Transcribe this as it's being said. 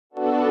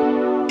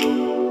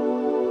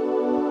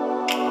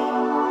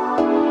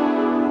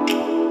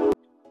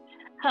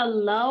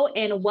Hello,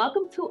 and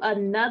welcome to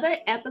another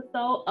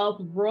episode of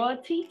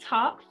RoyalTee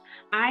Talks.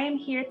 I am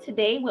here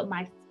today with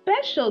my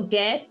special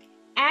guest,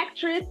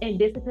 actress and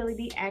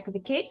disability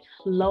advocate,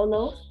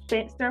 Lolo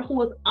Spencer,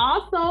 who is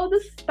also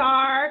the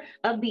star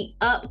of the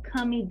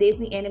upcoming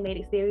Disney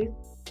animated series,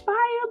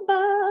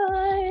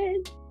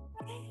 Firebud.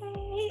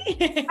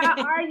 Hey.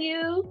 How are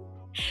you?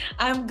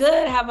 I'm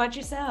good. How about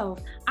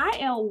yourself? I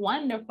am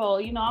wonderful.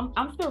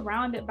 I'm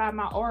surrounded by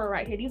my aura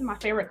right here. These are my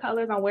favorite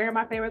colors. I'm wearing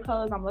my favorite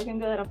colors. I'm looking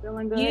good. I'm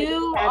feeling good.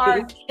 You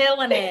are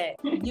killing it.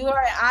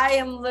 I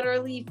am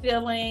literally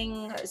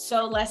feeling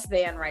so less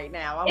than right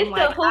now. It's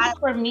like, the hoops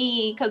for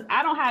me because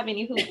I don't have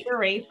any hoop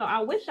earrings, so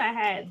I wish I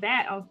had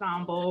that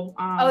ensemble.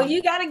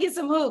 You got to get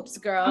some hoops,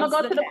 girl. I'm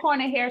gonna go to the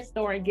corner hair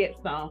store and get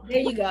some.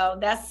 There you go.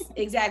 That's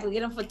exactly.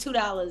 Get them for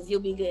 $2.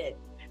 You'll be good.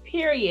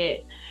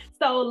 Period.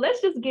 So let's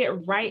just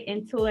get right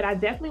into it. I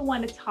definitely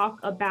want to talk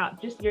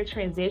about just your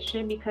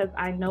transition because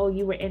I know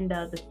you were in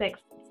the sex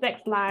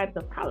lives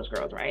of college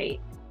girls, right?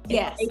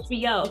 Yes.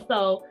 HBO.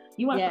 So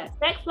you went from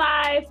sex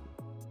lives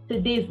to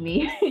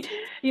Disney.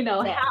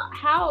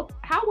 How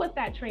was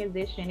that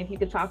transition? If you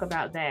could talk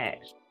about that.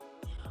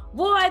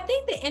 Well, I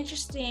think the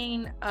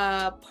interesting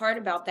part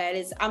about that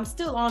is I'm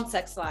still on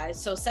Sex Lives.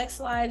 So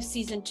Sex Lives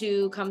season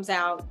 2 comes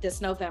out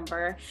this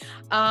November.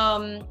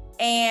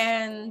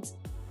 And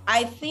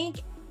I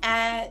think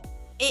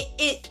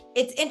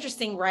it's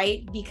interesting,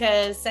 right?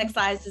 Because Sex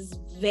Lives is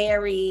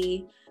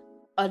very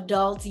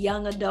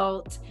young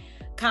adult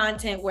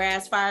content,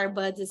 whereas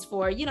Firebuds is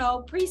for,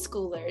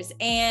 preschoolers.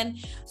 And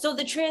so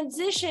the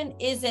transition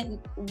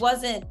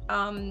wasn't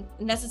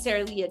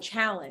necessarily a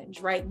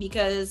challenge, right?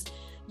 Because,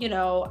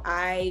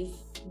 I've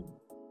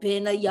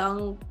been a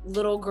young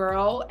little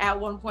girl at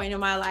one point in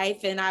my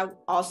life, and I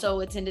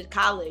also attended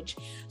college.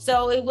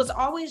 So it was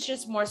always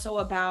just more so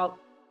about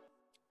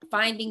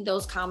finding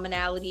those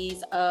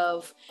commonalities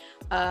of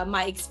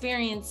my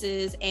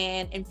experiences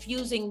and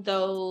infusing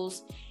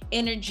those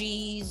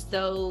energies,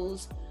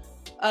 those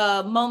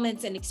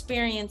moments and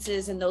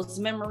experiences and those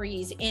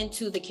memories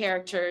into the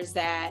characters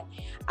that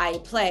I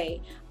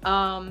play.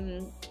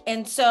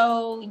 And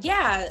so,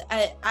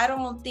 I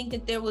don't think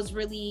that there was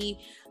really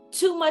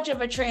too much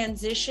of a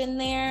transition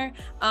there.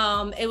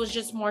 It was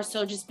just more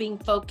so just being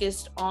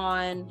focused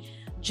on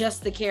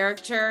just the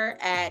character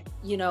at,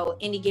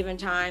 any given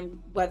time,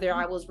 whether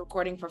I was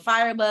recording for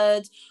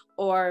Firebuds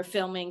or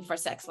filming for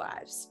Sex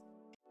Lives.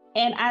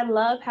 And I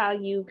love how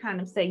you kind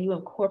of say you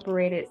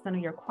incorporated some of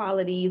your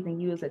qualities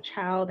and you as a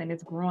child and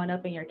it's growing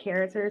up in your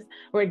characters.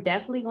 We're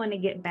definitely going to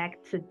get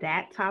back to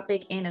that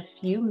topic in a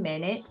few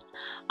minutes.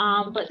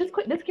 But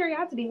just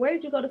curiosity, where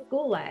did you go to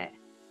school at?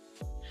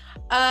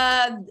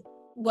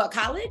 What,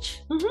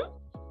 college? Mm-hmm.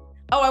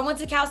 Oh, I went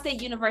to Cal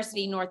State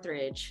University,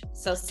 Northridge.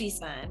 So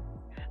CSUN.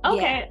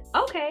 Okay.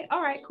 Yeah. Okay.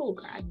 All right. Cool.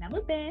 I've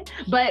never been,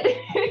 but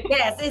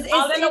yes, it's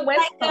in the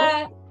West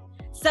Coast.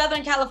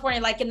 Southern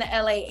California, like in the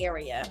LA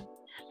area.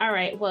 All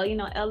right. Well,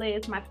 LA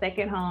is my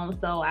second home,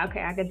 so I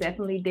could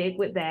definitely dig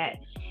with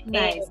that.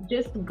 Nice. And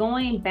just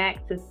going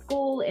back to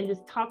school and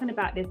just talking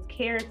about this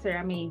character.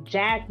 I mean,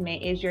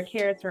 Jasmine is your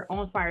character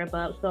on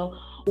Firebug. So,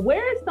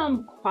 where are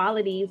some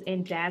qualities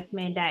in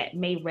Jasmine that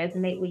may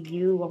resonate with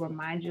you or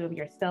remind you of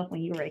yourself when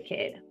you were a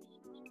kid?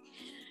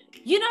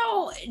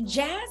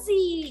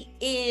 Jazzy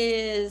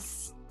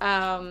is,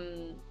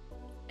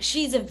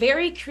 she's a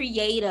very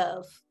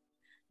creative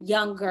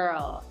young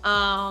girl.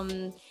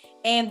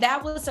 And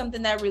that was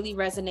something that really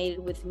resonated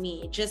with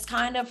me, just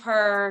kind of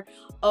her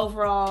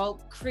overall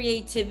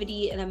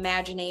creativity and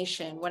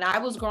imagination. When I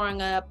was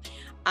growing up,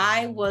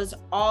 I was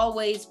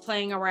always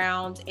playing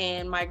around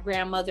in my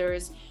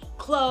grandmother's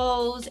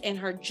clothes and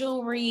her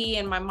jewelry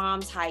and my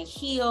mom's high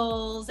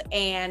heels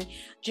and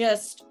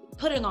just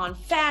putting on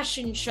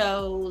fashion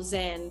shows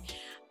and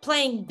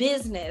playing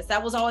business.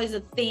 That was always a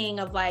thing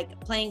of like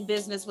playing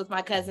business with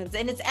my cousins.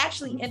 And it's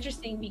actually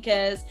interesting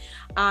because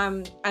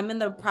I'm in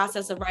the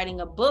process of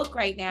writing a book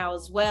right now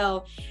as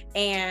well.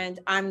 And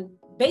I'm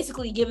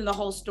basically giving the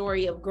whole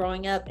story of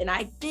growing up. And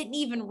I didn't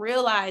even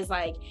realize,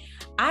 like,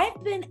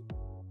 I've been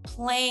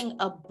playing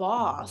a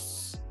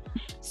boss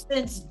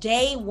since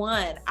day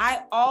one.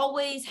 I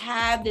always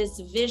had this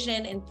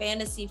vision and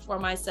fantasy for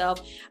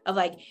myself of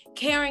like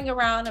carrying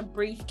around a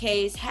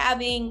briefcase,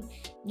 having,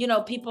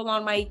 people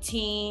on my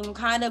team,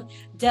 kind of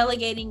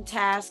delegating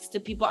tasks to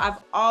people.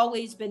 I've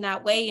always been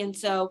that way. And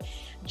so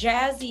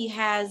Jazzy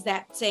has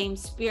that same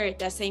spirit,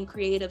 that same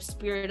creative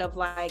spirit of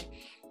like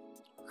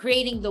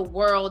creating the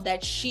world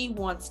that she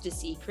wants to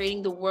see,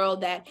 creating the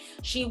world that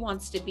she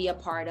wants to be a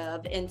part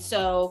of. And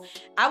so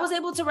I was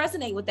able to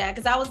resonate with that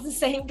because I was the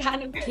same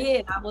kind of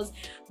kid. I was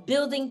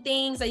building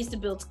things. I used to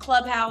build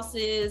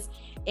clubhouses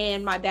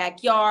in my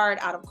backyard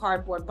out of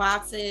cardboard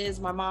boxes.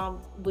 My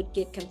mom would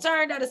get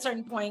concerned at a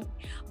certain point,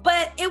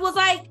 but it was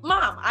like,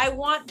 Mom, I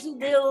want to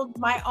build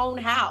my own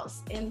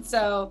house. And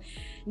so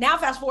now,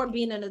 fast forward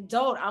being an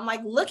adult, I'm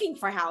like looking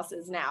for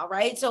houses now,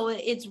 right? So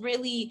it's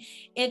really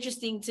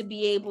interesting to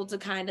be able to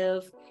kind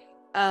of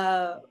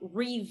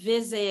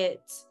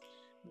revisit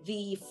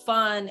the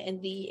fun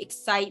and the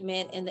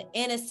excitement and the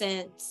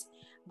innocence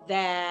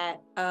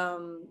that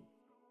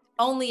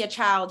only a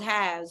child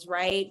has,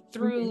 right?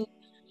 Through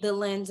the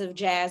lens of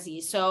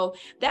Jazzy. So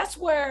that's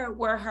where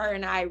her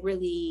and I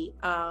really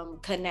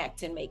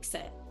connect and make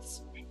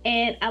sense.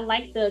 And I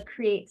like the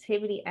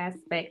creativity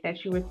aspect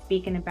that you were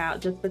speaking about,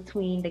 just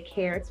between the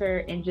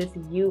character and just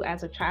you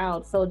as a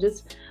child. So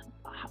just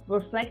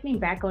reflecting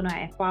back on that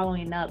and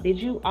following up, did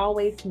you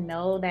always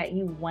know that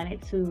you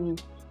wanted to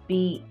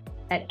be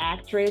an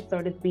actress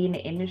or just be in the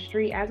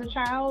industry as a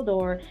child,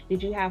 or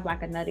did you have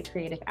like another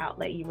creative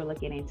outlet you were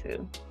looking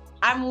into?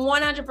 I'm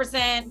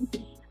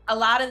 100%. A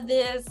lot of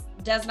this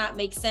does not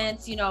make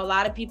sense. You know, a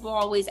lot of people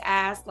always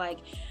ask, like,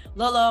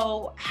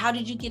 Lolo, how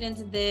did you get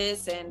into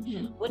this?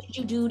 And what did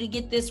you do to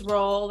get this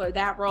role or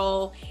that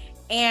role?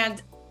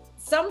 And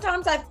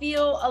sometimes I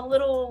feel a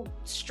little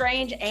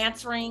strange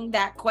answering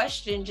that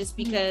question, just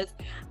because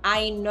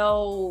I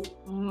know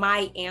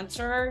my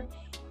answer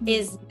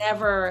is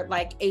never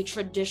like a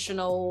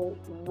traditional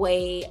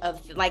way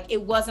of, like,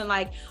 it wasn't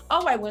like,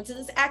 oh, I went to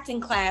this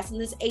acting class and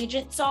this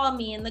agent saw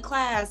me in the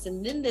class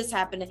and then this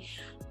happened.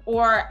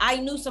 Or I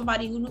knew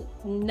somebody who knew.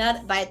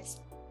 None,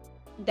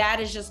 that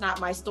is just not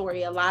my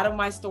story. A lot of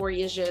my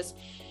story is just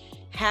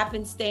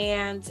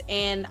happenstance.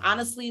 And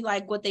honestly,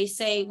 like what they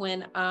say,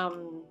 when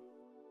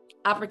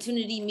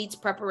opportunity meets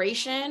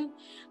preparation,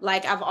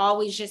 like I've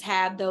always just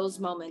had those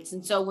moments.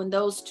 And so when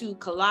those two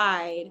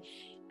collide,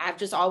 I've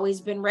just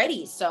always been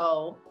ready.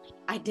 So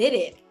I did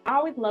it. I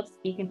always love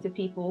speaking to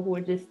people who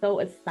are just so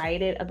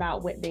excited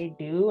about what they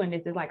do and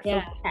it's just like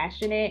so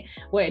passionate,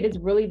 where it just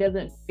really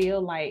doesn't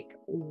feel like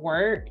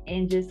work.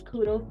 And just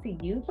kudos to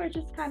you for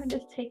just kind of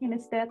just taking a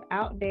step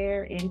out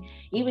there. And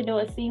even though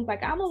it seems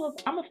like I'm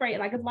afraid,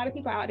 like there's a lot of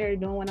people out there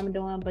doing what I'm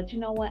doing, but you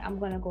know what, I'm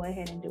going to go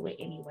ahead and do it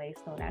anyway.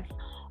 So that's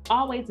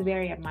always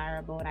very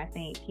admirable. And I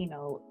think, you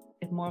know,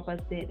 if more of us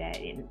did that,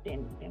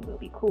 then we'll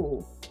be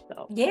cool.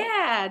 So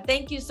yeah,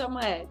 thank you so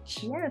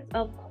much. Yes,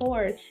 of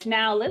course.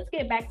 Now let's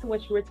get back to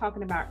what you were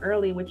talking about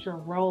earlier with your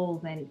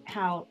roles and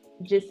how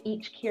just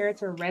each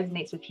character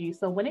resonates with you.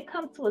 So when it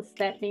comes to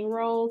accepting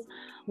roles,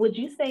 would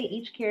you say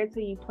each character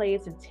you play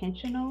is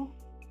intentional?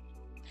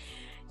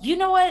 You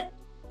know what?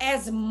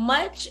 As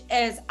much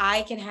as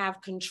I can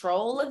have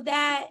control of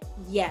that,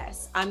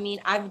 yes. I mean,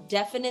 I've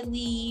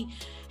definitely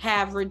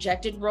have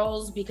rejected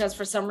roles because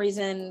for some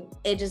reason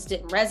it just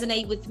didn't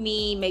resonate with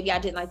me. Maybe I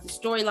didn't like the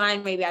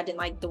storyline. Maybe I didn't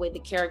like the way the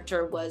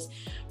character was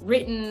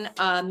written.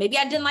 Maybe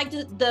I didn't like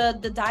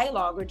the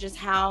dialogue or just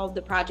how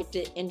the project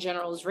in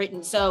general is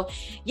written. So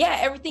yeah,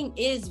 everything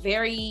is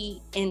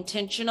very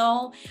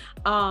intentional.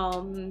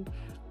 And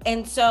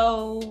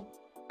so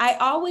I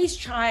always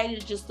try to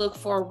just look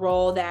for a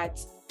role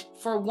that's,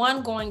 for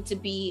one, going to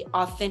be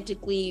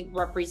authentically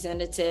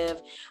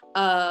representative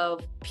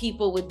of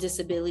people with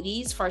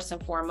disabilities, first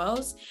and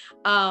foremost.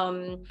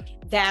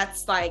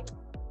 That's like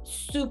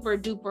super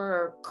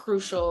duper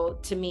crucial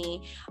to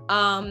me.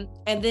 And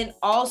then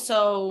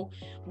also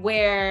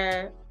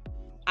where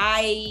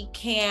I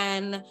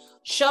can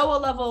show a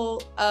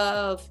level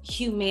of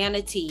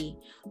humanity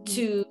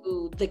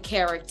to the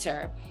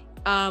character,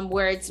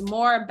 where it's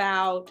more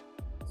about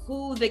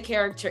who the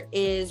character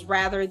is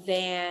rather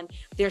than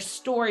their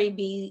story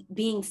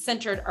being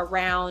centered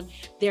around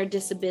their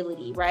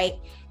disability, right?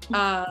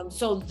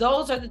 So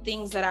those are the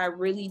things that I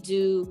really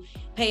do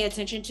pay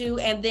attention to.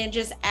 And then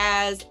just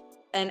as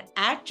an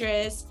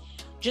actress,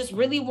 just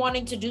really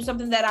wanting to do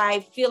something that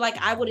I feel like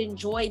I would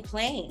enjoy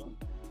playing.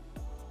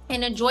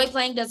 And enjoy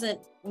playing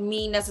doesn't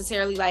mean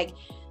necessarily like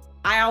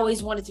I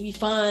always want it to be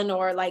fun,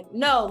 or like,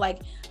 no,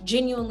 like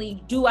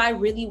genuinely, do I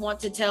really want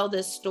to tell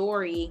this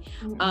story?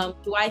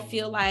 Do I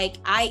feel like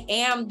I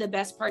am the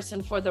best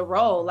person for the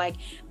role? Like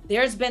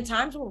there's been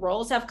times where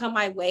roles have come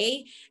my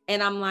way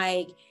and I'm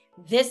like,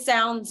 this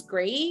sounds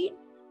great,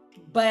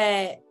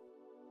 but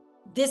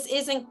this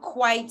isn't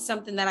quite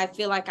something that I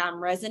feel like I'm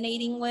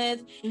resonating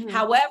with.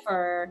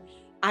 However,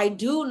 I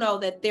do know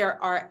that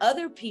there are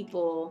other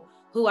people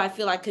who I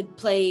feel like could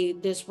play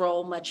this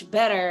role much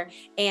better.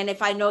 And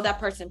if I know that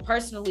person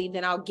personally,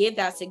 then I'll give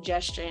that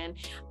suggestion.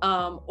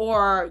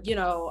 Or, you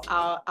know,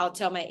 I'll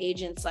tell my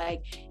agents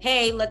like,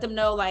 hey, let them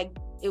know like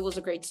it was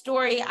a great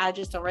story. I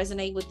just don't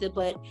resonate with it,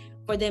 but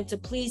for them to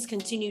please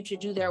continue to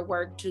do their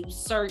work to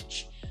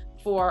search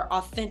for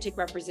authentic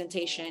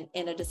representation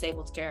in a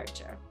disabled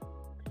character.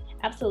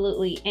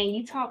 Absolutely. And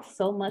you talk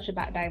so much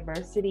about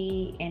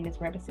diversity and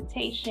this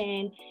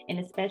representation, and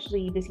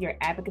especially this your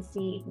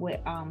advocacy with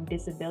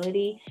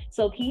disability.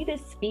 So can you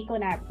just speak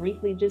on that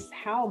briefly? Just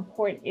how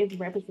important is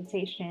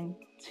representation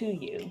to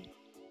you?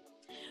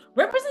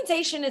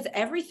 Representation is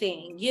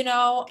everything. You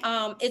know,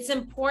 it's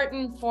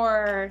important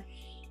for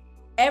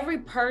every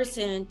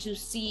person to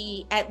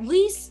see at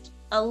least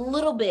a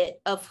little bit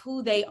of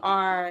who they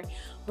are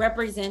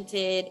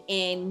represented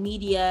in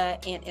media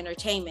and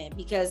entertainment,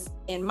 because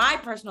in my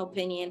personal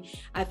opinion,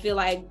 I feel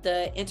like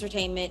the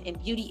entertainment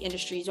and beauty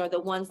industries are the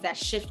ones that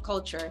shift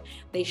culture,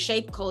 they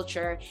shape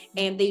culture,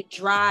 and they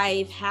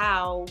drive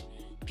how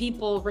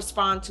people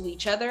respond to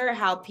each other,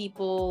 how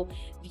people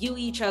view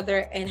each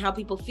other, and how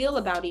people feel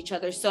about each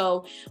other.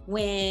 So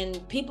when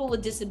people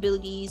with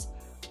disabilities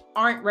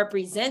aren't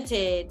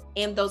represented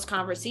in those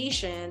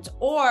conversations,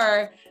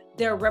 or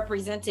they're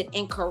represented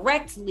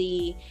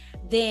incorrectly,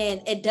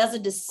 then it does a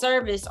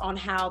disservice on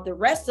how the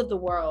rest of the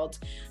world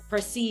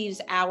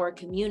perceives our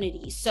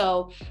community.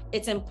 So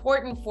it's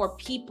important for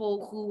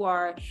people who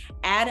are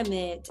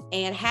adamant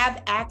and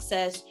have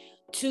access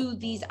to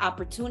these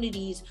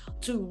opportunities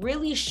to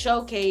really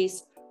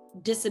showcase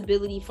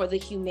disability for the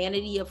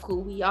humanity of who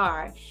we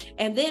are.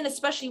 And then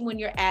especially when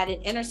you're at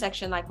an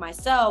intersection like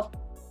myself,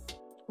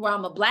 where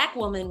I'm a Black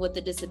woman with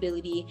a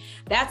disability,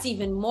 that's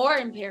even more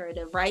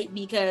imperative, right?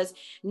 Because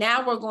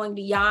now we're going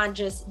beyond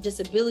just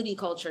disability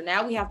culture.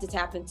 Now we have to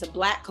tap into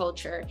Black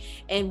culture.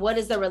 And what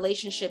is the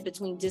relationship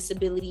between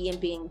disability and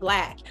being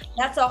Black?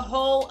 That's a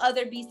whole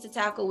other beast to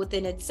tackle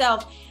within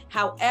itself.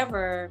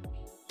 However,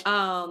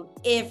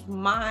 if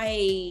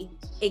my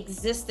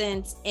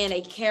existence in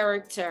a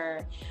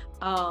character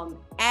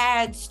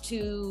adds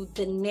to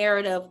the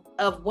narrative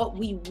of what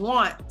we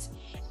want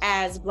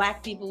as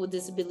Black people with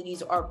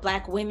disabilities or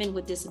Black women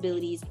with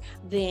disabilities,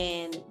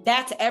 then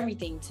that's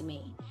everything to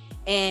me.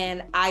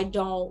 And I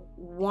don't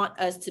want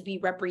us to be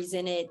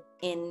represented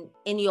in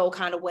any old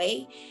kind of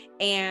way.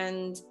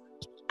 And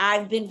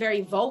I've been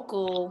very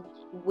vocal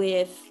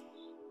with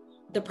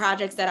the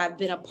projects that I've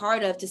been a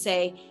part of to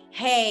say,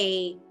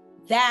 hey,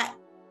 that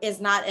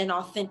is not an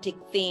authentic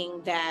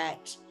thing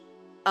that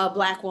a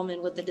Black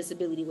woman with a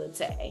disability would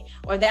say,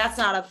 or that's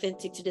not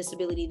authentic to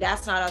disability.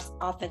 That's not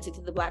authentic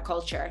to the Black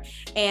culture.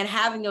 And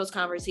having those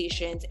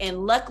conversations. And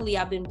luckily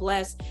I've been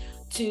blessed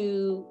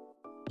to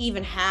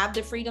even have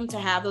the freedom to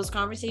have those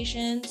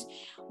conversations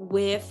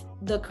with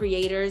the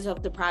creators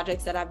of the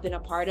projects that I've been a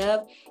part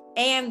of,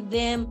 and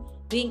them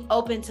being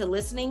open to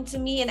listening to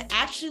me and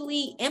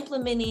actually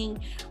implementing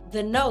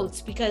the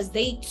notes, because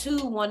they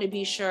too want to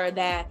be sure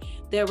that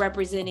they're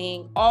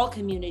representing all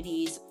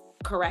communities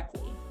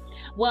correctly.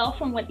 Well,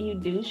 from what you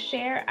do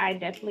share, I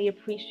definitely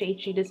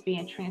appreciate you just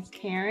being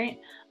transparent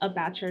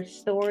about your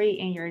story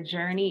and your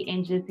journey,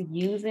 and just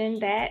using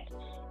that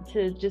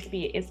to just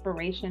be an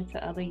inspiration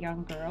to other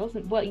young girls,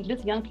 well,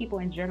 just young people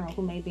in general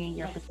who may be in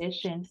your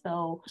position.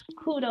 So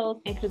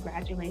kudos and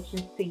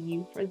congratulations to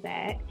you for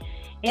that.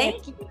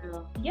 Thank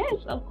you. Yes,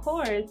 of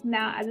course.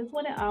 Now, I just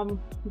want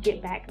to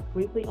get back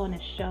briefly on the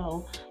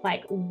show.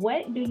 Like,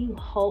 what do you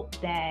hope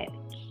that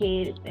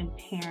kids and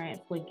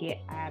parents would get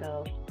out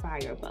of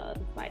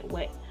Firebuds? Like,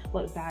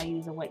 what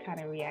values and what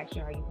kind of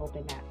reaction are you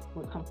hoping that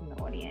would come from the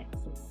audience?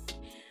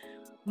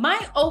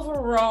 My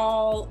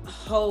overall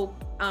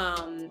hope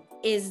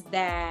is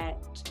that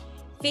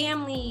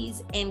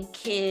families and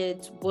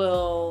kids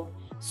will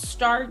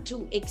start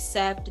to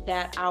accept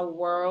that our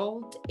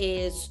world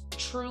is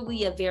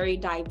truly a very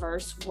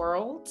diverse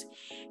world.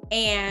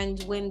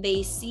 And when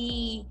they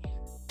see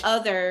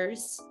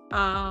others,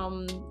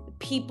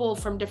 people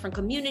from different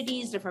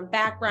communities, different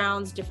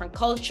backgrounds, different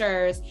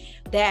cultures,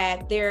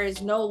 that there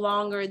is no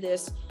longer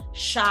this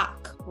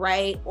shock,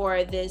 right?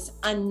 Or this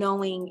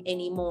unknowing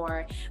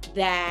anymore,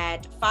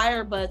 that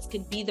Firebuds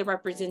could be the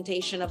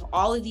representation of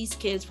all of these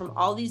kids from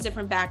all these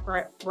different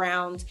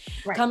backgrounds,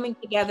 right, coming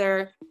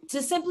together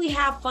to simply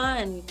have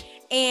fun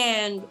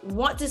and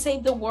want to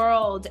save the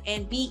world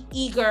and be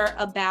eager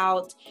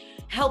about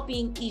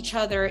helping each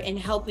other and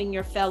helping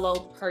your fellow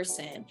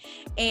person.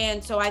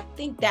 And so I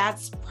think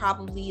that's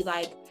probably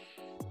like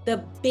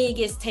the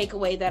biggest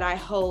takeaway that I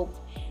hope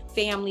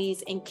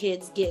families and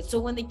kids get. So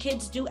when the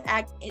kids do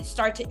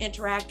start to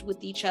interact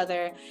with each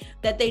other,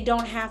 that they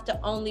don't have to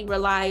only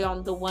rely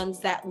on the ones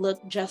that look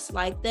just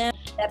like them,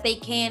 that they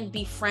can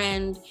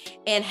befriend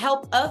and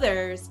help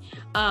others,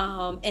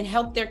 and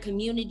help their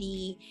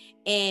community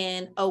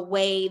in a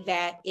way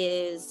that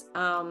is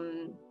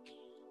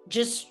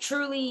just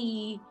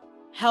truly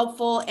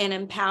helpful and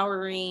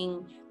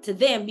empowering to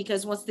them.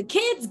 Because once the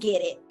kids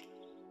get it,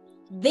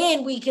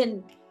 then we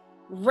can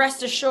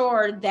rest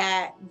assured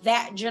that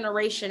that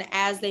generation,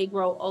 as they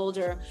grow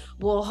older,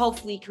 will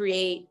hopefully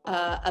create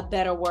a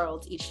better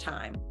world each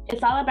time.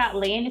 It's all about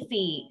laying the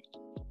seed.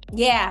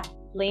 Yeah.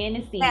 Laying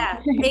the seed. Yeah,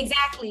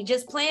 exactly.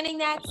 Just planting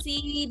that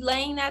seed,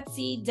 laying that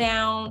seed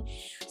down,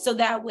 so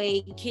that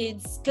way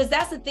kids, because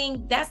that's the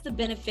thing, that's the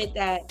benefit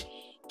that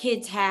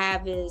kids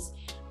have, is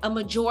a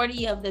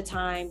majority of the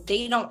time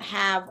they don't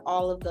have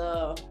all of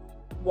the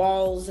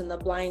walls and the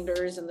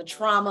blinders and the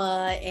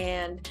trauma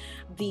and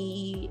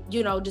the,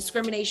 you know,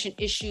 discrimination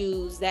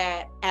issues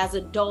that as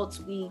adults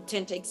we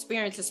tend to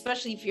experience,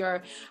 especially if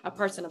you're a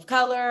person of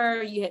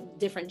color, you have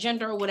different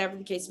gender, whatever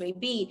the case may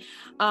be.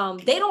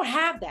 They don't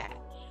have that.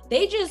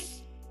 They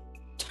just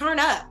turn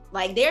up,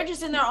 like they're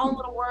just in their own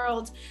little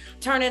world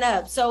turning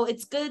up. So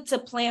it's good to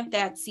plant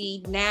that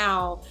seed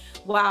now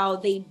while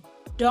they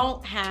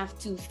don't have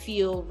to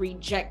feel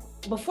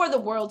before the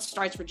world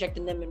starts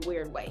rejecting them in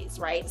weird ways,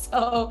 right?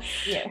 So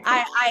yeah,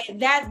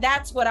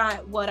 that's what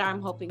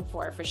I'm hoping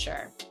for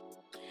sure.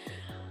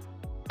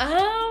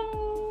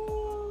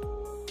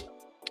 Oh,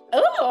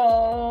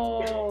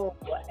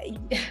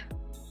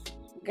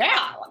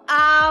 girl.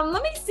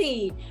 Let me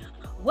see.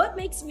 What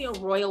makes me a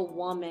royal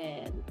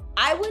woman?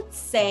 I would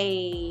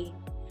say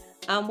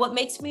What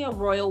makes me a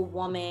royal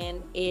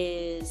woman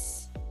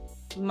is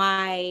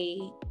my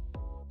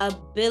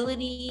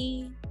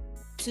ability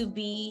to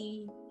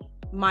be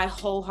my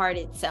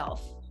wholehearted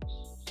self.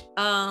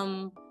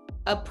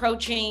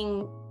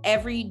 Approaching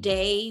every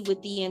day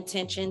with the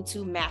intention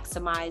to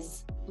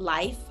maximize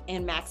life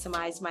and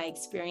maximize my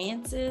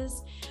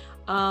experiences.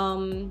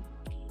 And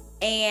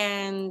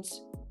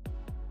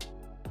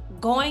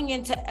going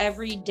into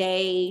every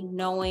day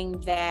knowing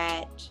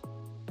that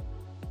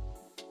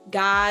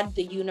God,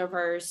 the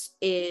universe,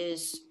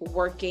 is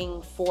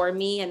working for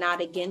me and not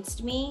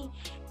against me,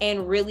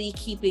 and really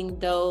keeping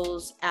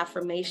those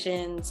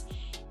affirmations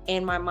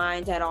in my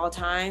mind at all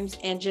times,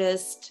 and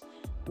just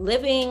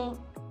living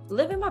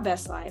my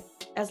best life,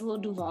 as Lil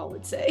Duval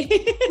would say.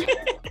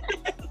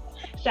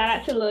 Shout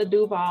out to Lil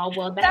Duval.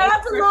 Well, shout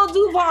out to Lil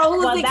Duval,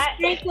 who's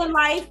experiencing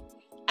life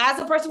as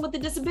a person with a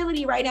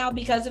disability right now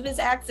because of his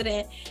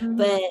accident. Mm-hmm.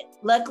 But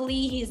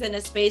luckily he's in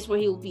a space where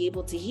he will be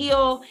able to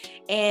heal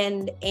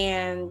and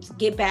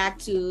get back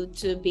to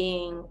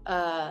being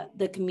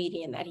the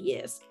comedian that he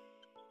is.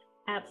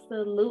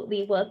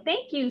 Absolutely. Well,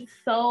 thank you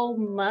so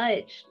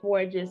much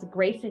for just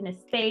gracing the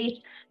stage,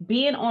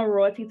 being on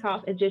Royalty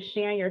Talks, and just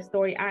sharing your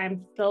story. I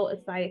am so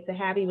excited to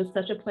have you. It was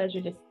such a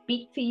pleasure to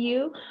speak to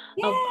you.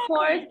 Yeah. Of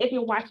course, if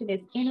you're watching this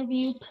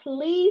interview,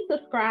 please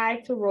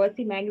subscribe to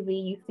Royalty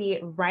Magazine. You see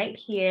it right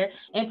here.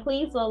 And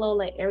please, Lolo,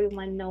 let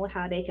everyone know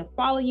how they can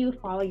follow you,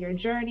 follow your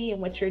journey, and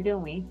what you're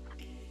doing.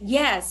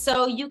 Yes,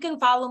 so you can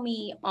follow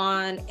me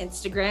on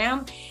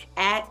Instagram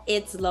at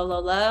It's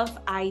Lolo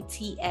Love,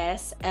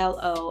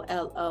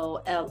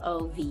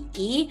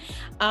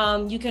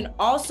 ITSLOLOLOVE. You can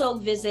also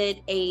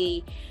visit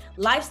a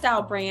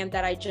lifestyle brand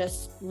that I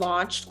just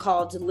launched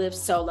called Live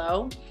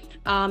Solo.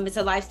 It's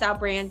a lifestyle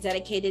brand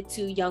dedicated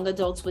to young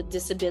adults with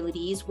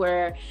disabilities,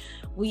 where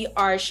we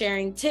are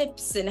sharing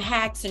tips and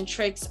hacks and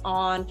tricks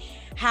on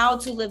how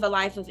to live a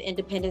life of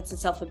independence and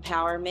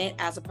self-empowerment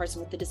as a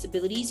person with a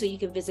disability. So you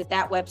can visit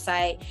that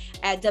website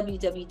at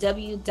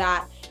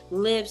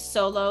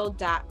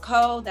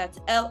www.livesolo.co. That's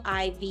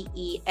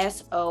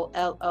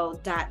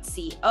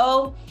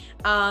LIVESOLO.co.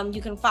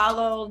 You can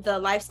follow the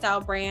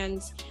lifestyle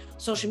brand's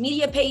social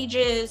media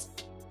pages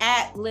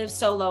at Live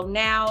Solo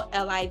Now,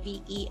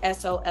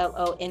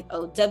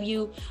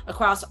 LIVESOLONOW,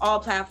 across all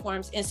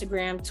platforms,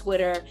 Instagram,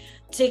 Twitter,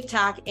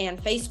 TikTok, and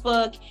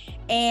Facebook.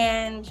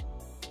 And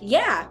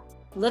yeah,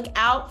 look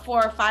out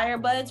for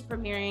Firebuds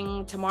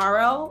premiering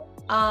tomorrow.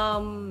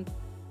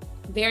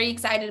 Very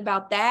excited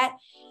about that.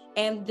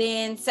 And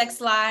then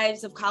Sex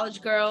Lives of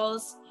College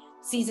Girls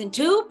Season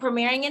 2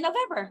 premiering in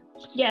November.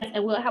 Yes,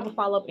 and we'll have a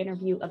follow-up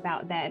interview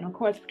about that. And of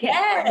course,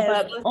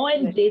 yes,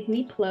 on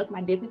Disney Plus,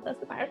 my Disney Plus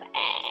subscribers.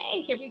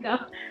 Hey, here we go.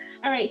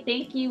 All right,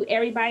 thank you,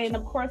 everybody. And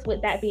of course,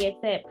 with that being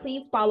said,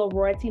 please follow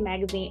Royalty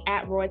Magazine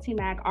at Royalty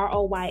Mag,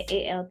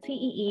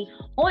 ROYALTEE,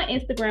 on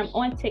Instagram,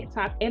 on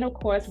TikTok, and of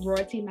course,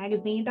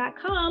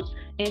 RoyalTeeMagazine.com.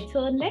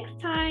 Until next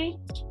time,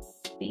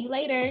 see you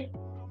later.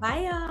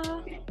 Bye,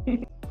 y'all.